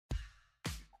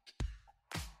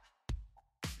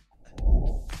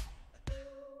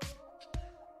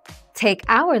Take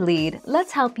our lead,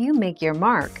 let's help you make your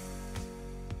mark.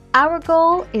 Our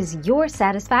goal is your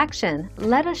satisfaction.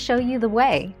 Let us show you the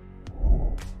way.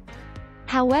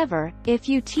 However, if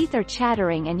your teeth are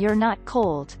chattering and you're not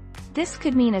cold, this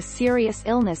could mean a serious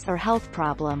illness or health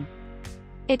problem.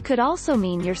 It could also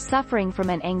mean you're suffering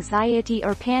from an anxiety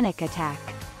or panic attack.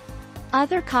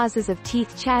 Other causes of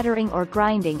teeth chattering or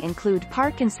grinding include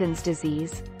Parkinson's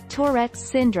disease, Tourette's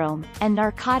syndrome, and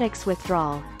narcotics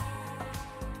withdrawal.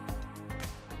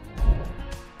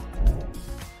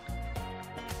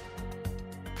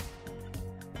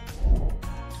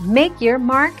 Make your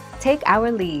mark, take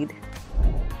our lead.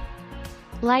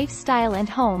 Lifestyle and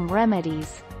home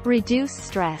remedies. Reduce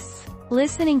stress.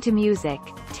 Listening to music,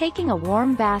 taking a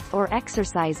warm bath or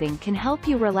exercising can help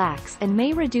you relax and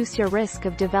may reduce your risk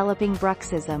of developing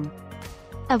bruxism.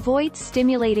 Avoid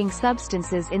stimulating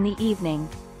substances in the evening.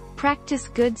 Practice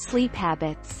good sleep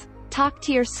habits. Talk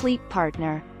to your sleep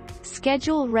partner.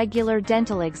 Schedule regular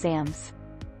dental exams.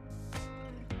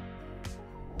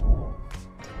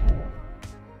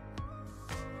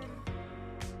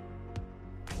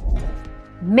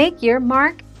 Make your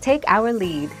mark, take our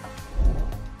lead.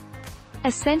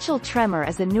 Essential tremor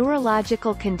is a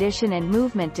neurological condition and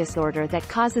movement disorder that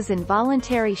causes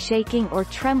involuntary shaking or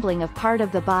trembling of part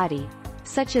of the body,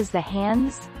 such as the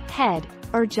hands, head,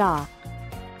 or jaw.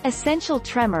 Essential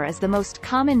tremor is the most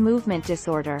common movement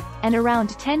disorder, and around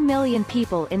 10 million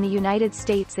people in the United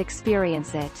States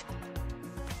experience it.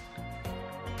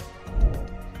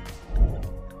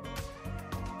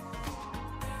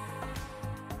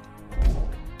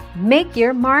 Make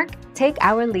your mark, take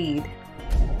our lead.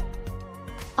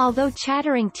 Although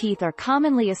chattering teeth are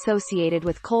commonly associated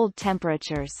with cold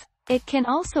temperatures, it can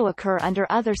also occur under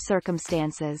other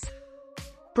circumstances.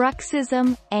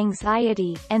 Bruxism,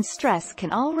 anxiety, and stress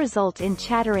can all result in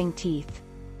chattering teeth.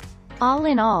 All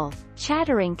in all,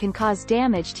 chattering can cause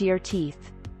damage to your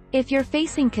teeth. If you're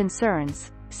facing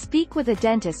concerns, speak with a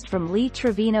dentist from Lee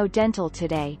Trevino Dental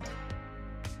today.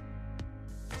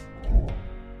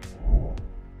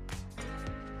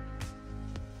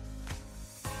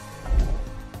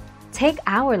 Take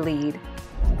our lead.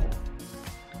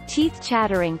 Teeth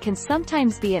chattering can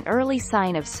sometimes be an early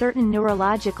sign of certain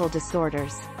neurological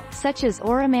disorders, such as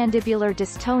oromandibular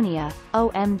dystonia,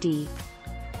 OMD.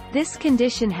 This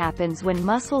condition happens when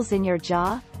muscles in your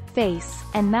jaw, face,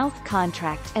 and mouth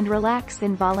contract and relax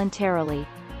involuntarily.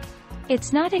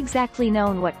 It's not exactly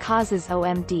known what causes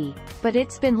OMD, but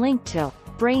it's been linked to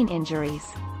brain injuries.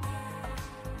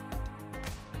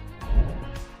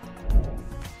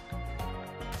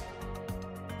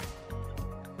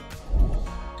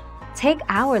 Take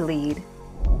our lead.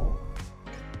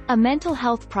 A mental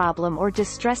health problem or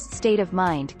distressed state of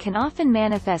mind can often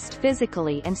manifest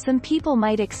physically, and some people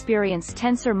might experience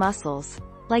tenser muscles,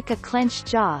 like a clenched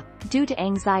jaw, due to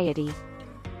anxiety.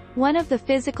 One of the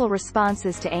physical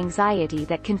responses to anxiety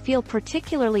that can feel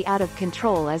particularly out of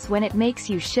control is when it makes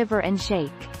you shiver and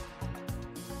shake.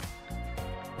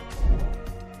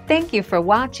 Thank you for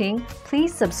watching.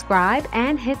 Please subscribe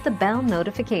and hit the bell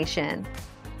notification.